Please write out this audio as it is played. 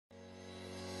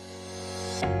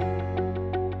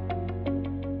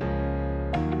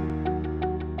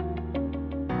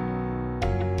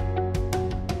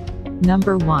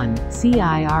Number 1.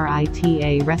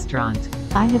 CIRITA Restaurant.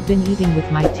 I have been eating with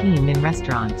my team in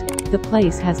restaurant. The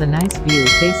place has a nice view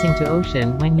facing to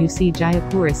ocean when you see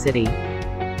Jayapura city.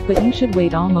 But you should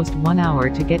wait almost 1 hour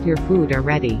to get your food are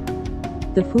ready.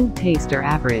 The food taste are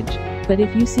average. But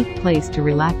if you seek place to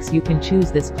relax you can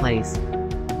choose this place.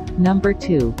 Number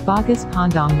 2. Bagus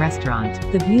Pondong Restaurant.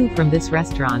 The view from this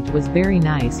restaurant was very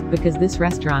nice, because this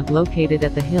restaurant located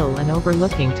at the hill and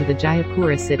overlooking to the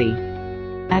Jayapura city.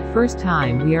 At first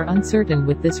time we are uncertain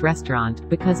with this restaurant,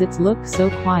 because it's look so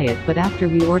quiet, but after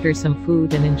we order some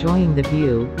food and enjoying the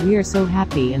view, we are so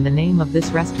happy, and the name of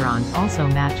this restaurant also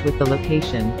match with the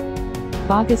location.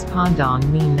 Bagus Pondong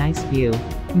mean nice view.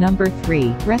 Number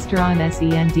 3. Restaurant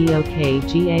Sendokgarpu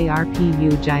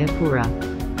Jayapura.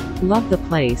 Love the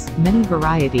place, many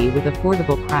variety with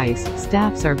affordable price,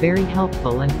 staffs are very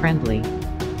helpful and friendly.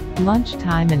 Lunch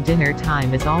time and dinner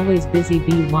time is always busy.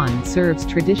 B1 serves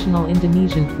traditional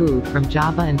Indonesian food from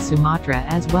Java and Sumatra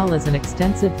as well as an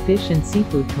extensive fish and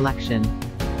seafood collection.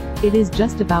 It is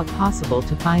just about possible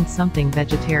to find something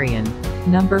vegetarian.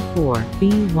 Number 4.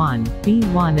 B1.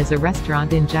 B1 is a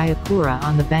restaurant in Jayapura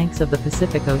on the banks of the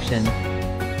Pacific Ocean.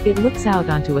 It looks out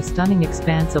onto a stunning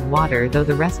expanse of water, though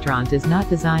the restaurant is not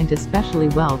designed especially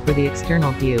well for the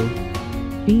external view.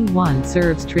 B1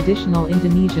 serves traditional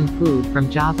Indonesian food from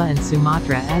Java and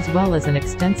Sumatra as well as an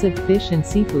extensive fish and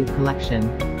seafood collection.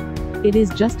 It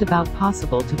is just about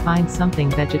possible to find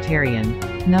something vegetarian.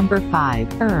 Number 5.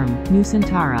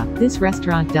 Nusantara. This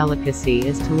restaurant delicacy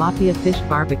is tilapia fish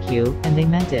barbecue, and they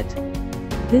meant it.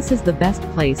 This is the best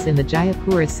place in the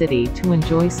Jayapura city to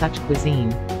enjoy such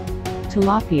cuisine.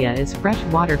 Tilapia is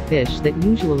freshwater fish that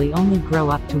usually only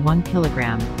grow up to 1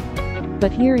 kilogram.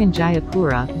 But here in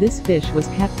Jayapura, this fish was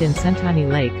kept in Sentani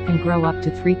Lake can grow up to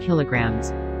 3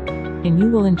 kilograms. And you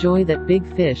will enjoy that big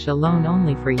fish alone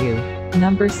only for you.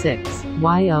 Number 6.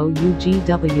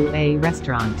 Yougwa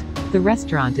Restaurant. The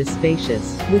restaurant is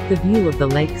spacious, with the view of the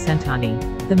Lake Sentani.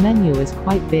 The menu is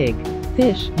quite big.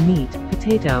 Fish, meat,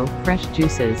 potato, fresh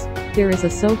juices. There is a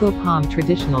Sogo Palm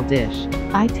traditional dish.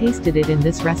 I tasted it in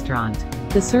this restaurant.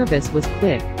 The service was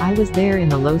quick. I was there in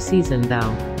the low season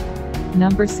though.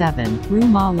 Number 7.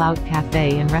 Rumah Laut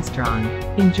Cafe and Restaurant.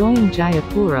 Enjoying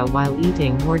Jayapura while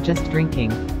eating or just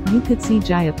drinking. You could see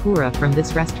Jayapura from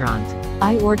this restaurant.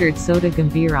 I ordered soda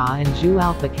gembira and jus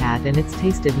alpukat and it's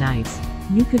tasted nice.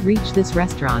 You could reach this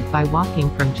restaurant by walking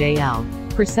from JL.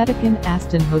 Persetakan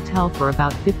Aston Hotel for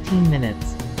about 15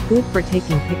 minutes. Good for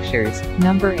taking pictures.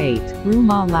 Number 8.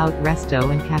 Rumah Laut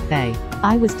Resto and Cafe.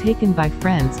 I was taken by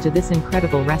friends to this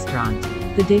incredible restaurant.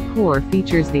 The decor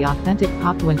features the authentic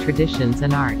Papuan traditions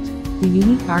and art. The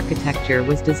unique architecture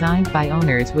was designed by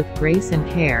owners with grace and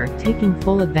care, taking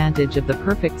full advantage of the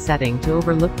perfect setting to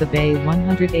overlook the bay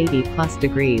 180+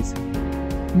 degrees.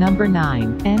 Number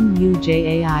 9.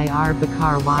 Mujair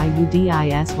Bakar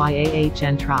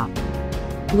Yudisyahan Trop.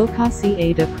 Lokasi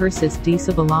ada Persis di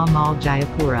Sebelah Mall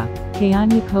Jayapura.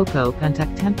 Kayanya Kokok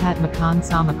untuk tempat makan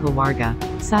sama keluarga.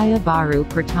 Saya baru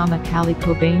pertama kali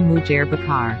cobain mujair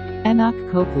bakar. Enak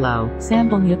koplo,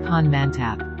 sambalnya pun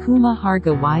mantap. Kuma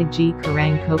harga YG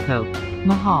Karang Kokok.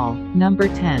 Mahal. Number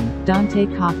 10. Dante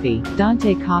Coffee.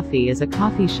 Dante Coffee is a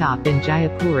coffee shop in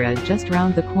Jayapura just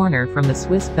round the corner from the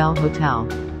Swiss Bell Hotel.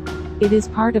 It is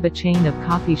part of a chain of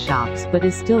coffee shops but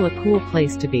is still a cool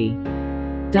place to be.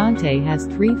 Dante has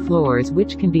 3 floors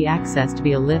which can be accessed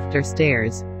via lift or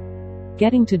stairs.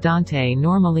 Getting to Dante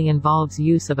normally involves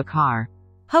use of a car.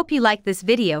 Hope you like this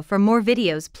video. For more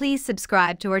videos please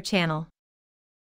subscribe to our channel.